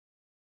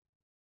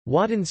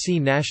Wadden Sea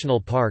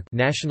National Park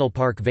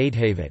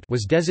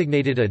was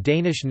designated a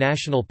Danish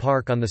national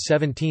park on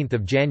 17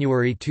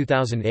 January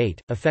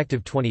 2008,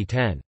 effective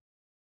 2010.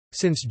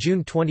 Since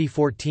June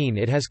 2014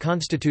 it has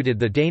constituted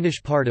the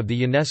Danish part of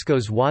the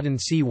UNESCO's Wadden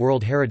Sea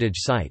World Heritage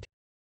Site.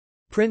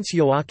 Prince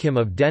Joachim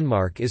of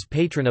Denmark is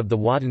patron of the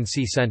Wadden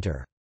Sea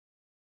Centre.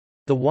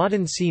 The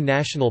Wadden Sea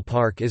National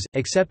Park is,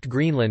 except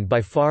Greenland,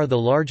 by far the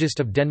largest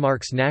of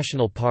Denmark's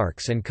national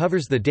parks and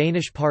covers the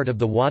Danish part of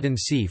the Wadden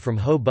Sea from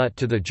Ho-But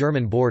to the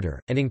German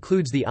border, and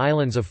includes the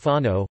islands of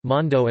Fano,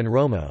 Mondo and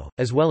Romo,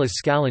 as well as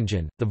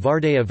Skallingen, the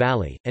Vardøya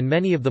Valley, and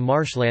many of the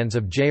marshlands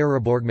of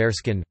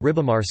Jægereborgmarsken,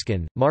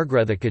 Ribamarsken,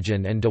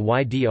 Margrethe and De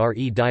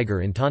Ydre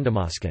Diger in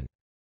Tondemasken.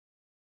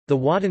 The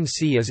Wadden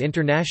Sea is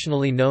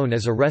internationally known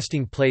as a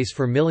resting place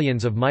for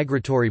millions of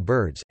migratory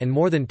birds, and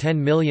more than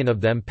 10 million of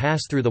them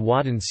pass through the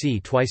Wadden Sea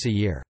twice a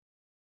year.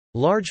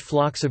 Large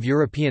flocks of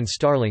European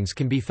starlings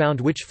can be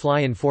found which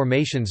fly in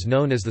formations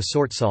known as the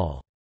sort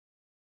Sol.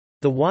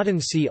 The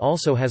Wadden Sea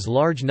also has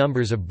large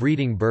numbers of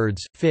breeding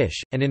birds, fish,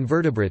 and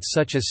invertebrates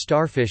such as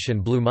starfish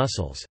and blue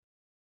mussels.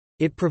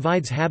 It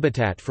provides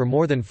habitat for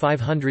more than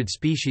 500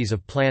 species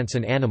of plants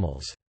and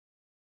animals.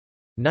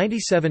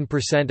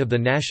 97% of the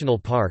national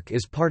park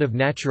is part of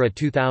Natura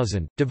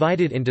 2000,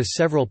 divided into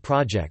several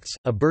projects,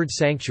 a bird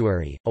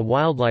sanctuary, a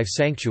wildlife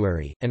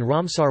sanctuary, and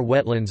Ramsar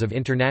wetlands of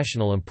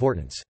international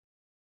importance.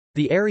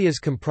 The areas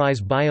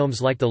comprise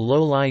biomes like the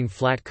low-lying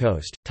flat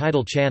coast,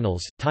 tidal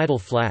channels, tidal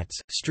flats,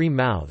 stream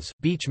mouths,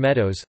 beach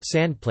meadows,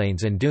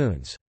 sandplains and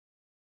dunes.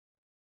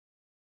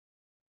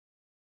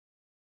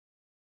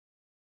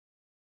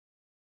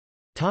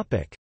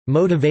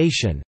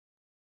 Motivation.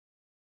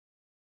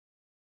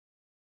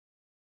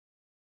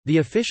 The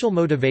official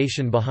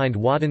motivation behind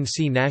Wadden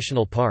Sea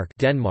National Park,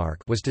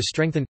 Denmark, was to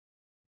strengthen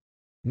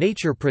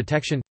nature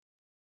protection,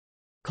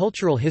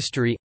 cultural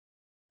history,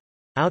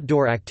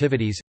 outdoor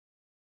activities,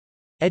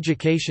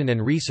 education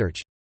and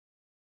research,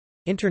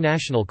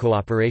 international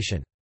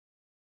cooperation.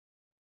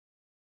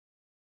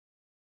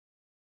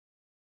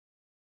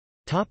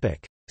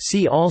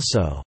 See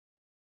also: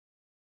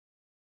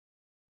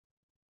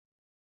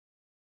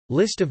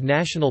 List of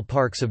national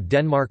parks of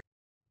Denmark,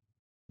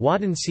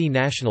 Wadden Sea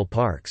National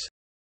Parks.